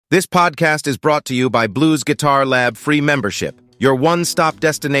This podcast is brought to you by Blues Guitar Lab Free Membership, your one-stop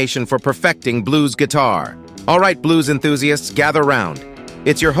destination for perfecting blues guitar. All right, blues enthusiasts, gather round.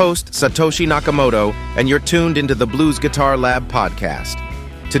 It's your host, Satoshi Nakamoto, and you're tuned into the Blues Guitar Lab podcast.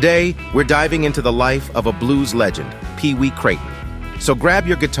 Today, we're diving into the life of a blues legend, Wee Crayton. So grab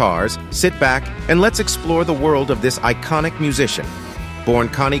your guitars, sit back, and let's explore the world of this iconic musician. Born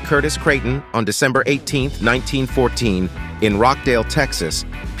Connie Curtis Crayton on December 18, 1914, in Rockdale, Texas,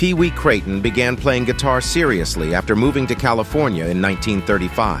 Wee Crayton began playing guitar seriously after moving to California in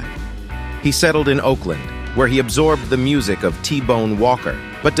 1935. He settled in Oakland, where he absorbed the music of T-Bone Walker,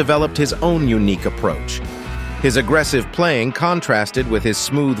 but developed his own unique approach. His aggressive playing contrasted with his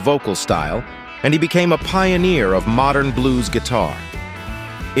smooth vocal style, and he became a pioneer of modern blues guitar.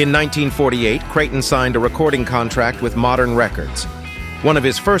 In 1948, Crayton signed a recording contract with Modern Records. One of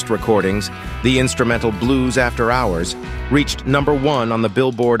his first recordings, the instrumental Blues After Hours, reached #1 on the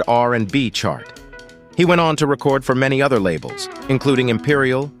Billboard R&B chart. He went on to record for many other labels, including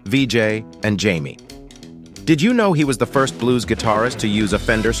Imperial, VJ, and Jamie. Did you know he was the first blues guitarist to use a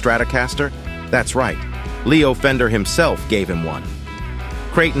Fender Stratocaster? That's right, Leo Fender himself gave him one.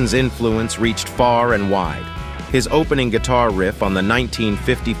 Crayton's influence reached far and wide. His opening guitar riff on the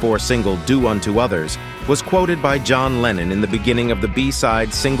 1954 single Do Unto Others was quoted by John Lennon in the beginning of the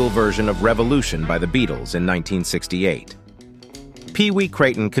B-side single version of Revolution by the Beatles in 1968. Wee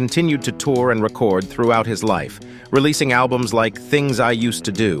Crayton continued to tour and record throughout his life, releasing albums like Things I Used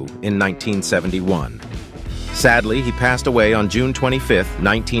to Do in 1971. Sadly, he passed away on June 25,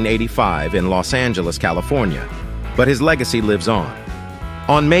 1985 in Los Angeles, California, but his legacy lives on.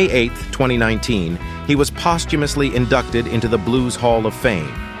 On May 8, 2019, he was posthumously inducted into the Blues Hall of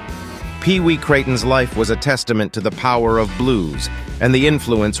Fame. Wee Crayton's life was a testament to the power of blues and the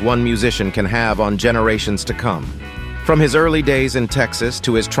influence one musician can have on generations to come. From his early days in Texas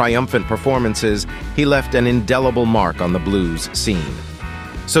to his triumphant performances, he left an indelible mark on the blues scene.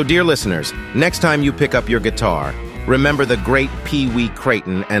 So, dear listeners, next time you pick up your guitar, remember the great Wee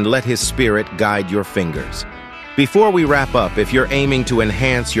Crayton and let his spirit guide your fingers. Before we wrap up, if you're aiming to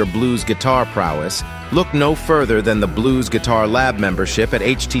enhance your blues guitar prowess, look no further than the Blues Guitar Lab membership at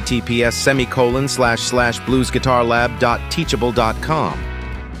https://bluesguitarlab.teachable.com.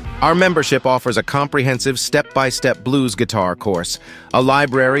 Our membership offers a comprehensive step-by-step blues guitar course, a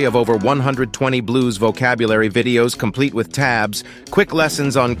library of over 120 blues vocabulary videos complete with tabs, quick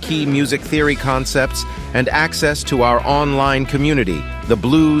lessons on key music theory concepts, and access to our online community, the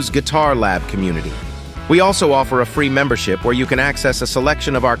Blues Guitar Lab community. We also offer a free membership where you can access a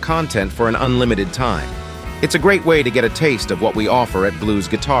selection of our content for an unlimited time. It's a great way to get a taste of what we offer at Blues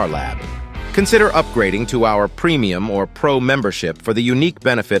Guitar Lab. Consider upgrading to our Premium or Pro membership for the unique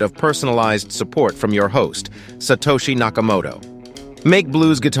benefit of personalized support from your host, Satoshi Nakamoto. Make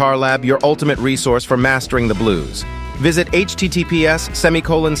Blues Guitar Lab your ultimate resource for mastering the blues. Visit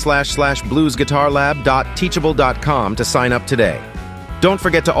https://bluesguitarlab.teachable.com to sign up today. Don't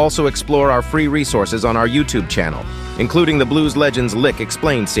forget to also explore our free resources on our YouTube channel, including the Blues Legends Lick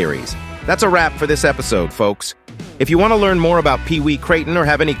Explained series. That's a wrap for this episode, folks. If you want to learn more about Wee Crayton or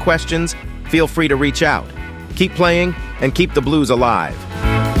have any questions, feel free to reach out. Keep playing and keep the blues alive.